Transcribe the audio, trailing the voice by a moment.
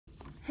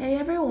Hey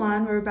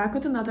everyone, we're back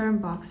with another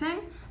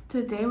unboxing.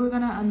 Today we're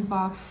gonna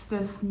unbox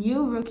this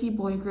new rookie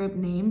boy group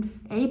named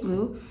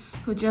ABLUE,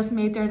 who just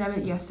made their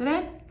debut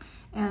yesterday.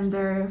 And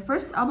their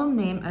first album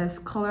name is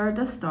Color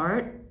the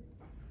Start.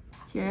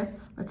 Here,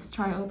 let's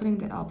try opening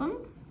the album.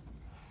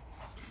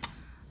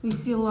 We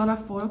see a lot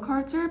of photo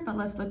cards here, but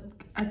let's look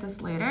at this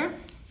later.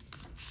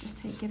 Just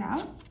take it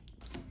out.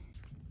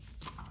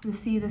 We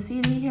see the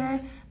CD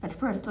here, but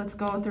first let's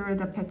go through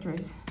the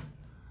pictures.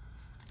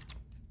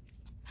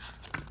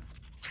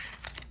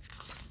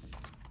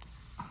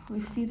 We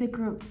see the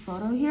group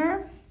photo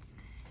here,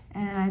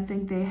 and I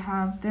think they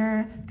have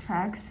their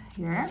tracks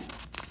here.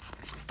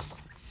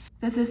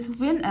 This is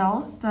Win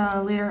L,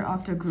 the leader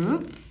of the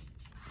group.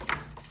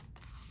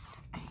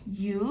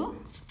 Yu,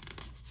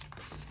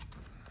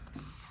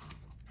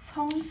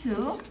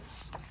 Sungsu,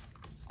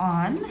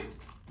 On,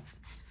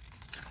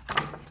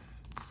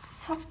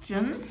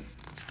 Seokjun,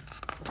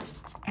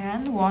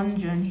 and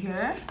Wonjun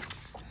here.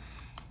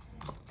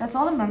 That's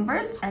all the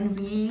members, and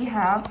we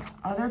have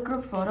other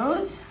group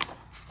photos.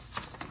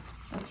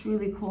 That's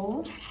really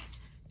cool.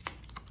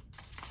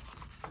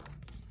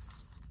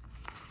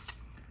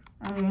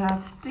 And we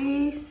have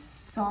the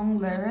song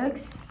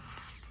lyrics.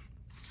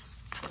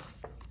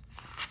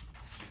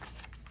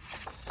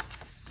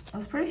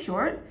 That's pretty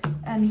short.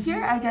 And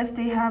here, I guess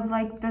they have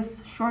like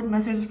this short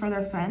message for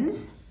their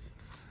fans.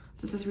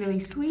 This is really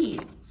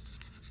sweet.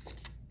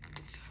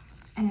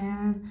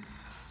 And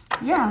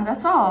yeah,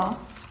 that's all.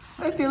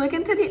 If you look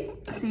into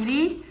the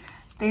CD,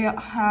 they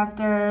have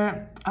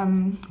their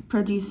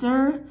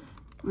producer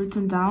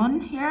written down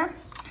here,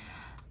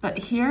 but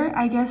here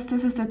I guess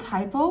this is a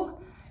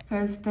typo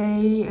because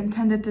they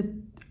intended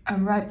to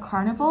write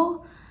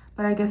Carnival,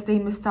 but I guess they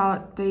missed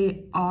out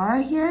the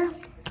R here.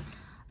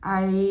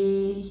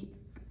 I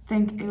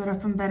think it would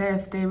have been better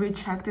if they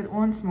rechecked it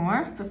once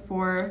more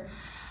before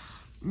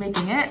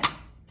making it.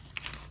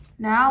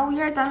 Now we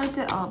are done with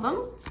the album.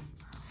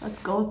 Let's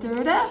go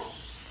through the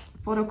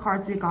photo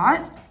cards we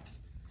got.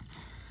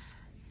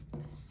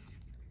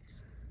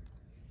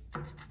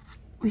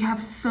 We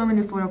have so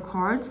many photo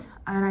cards,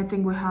 and I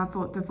think we have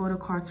the photo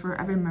cards for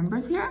every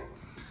member here.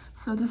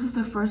 So this is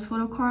the first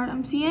photo card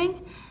I'm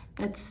seeing.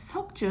 It's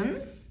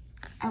Seokjun.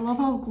 I love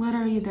how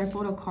glittery their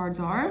photo cards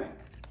are.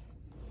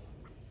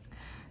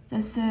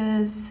 This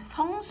is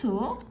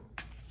Sungsu.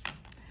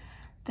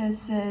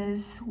 This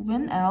is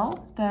Win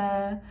L,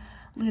 the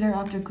leader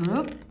of the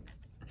group.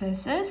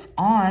 This is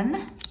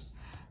On.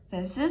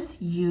 This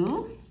is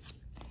Yu.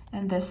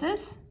 And this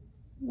is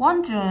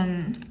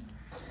Wonjun.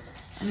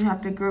 And you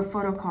have the group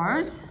photo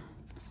cards.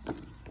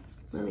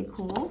 Really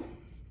cool.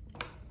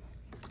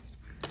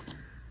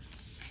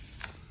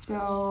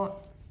 So,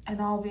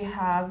 in all we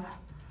have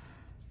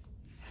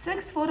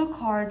 6 photo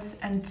cards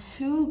and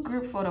 2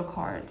 group photo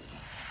cards.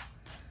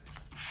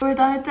 We're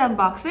done with the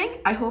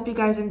unboxing. I hope you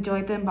guys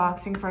enjoyed the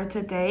unboxing for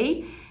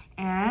today.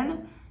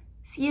 And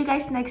see you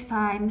guys next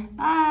time.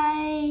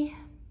 Bye!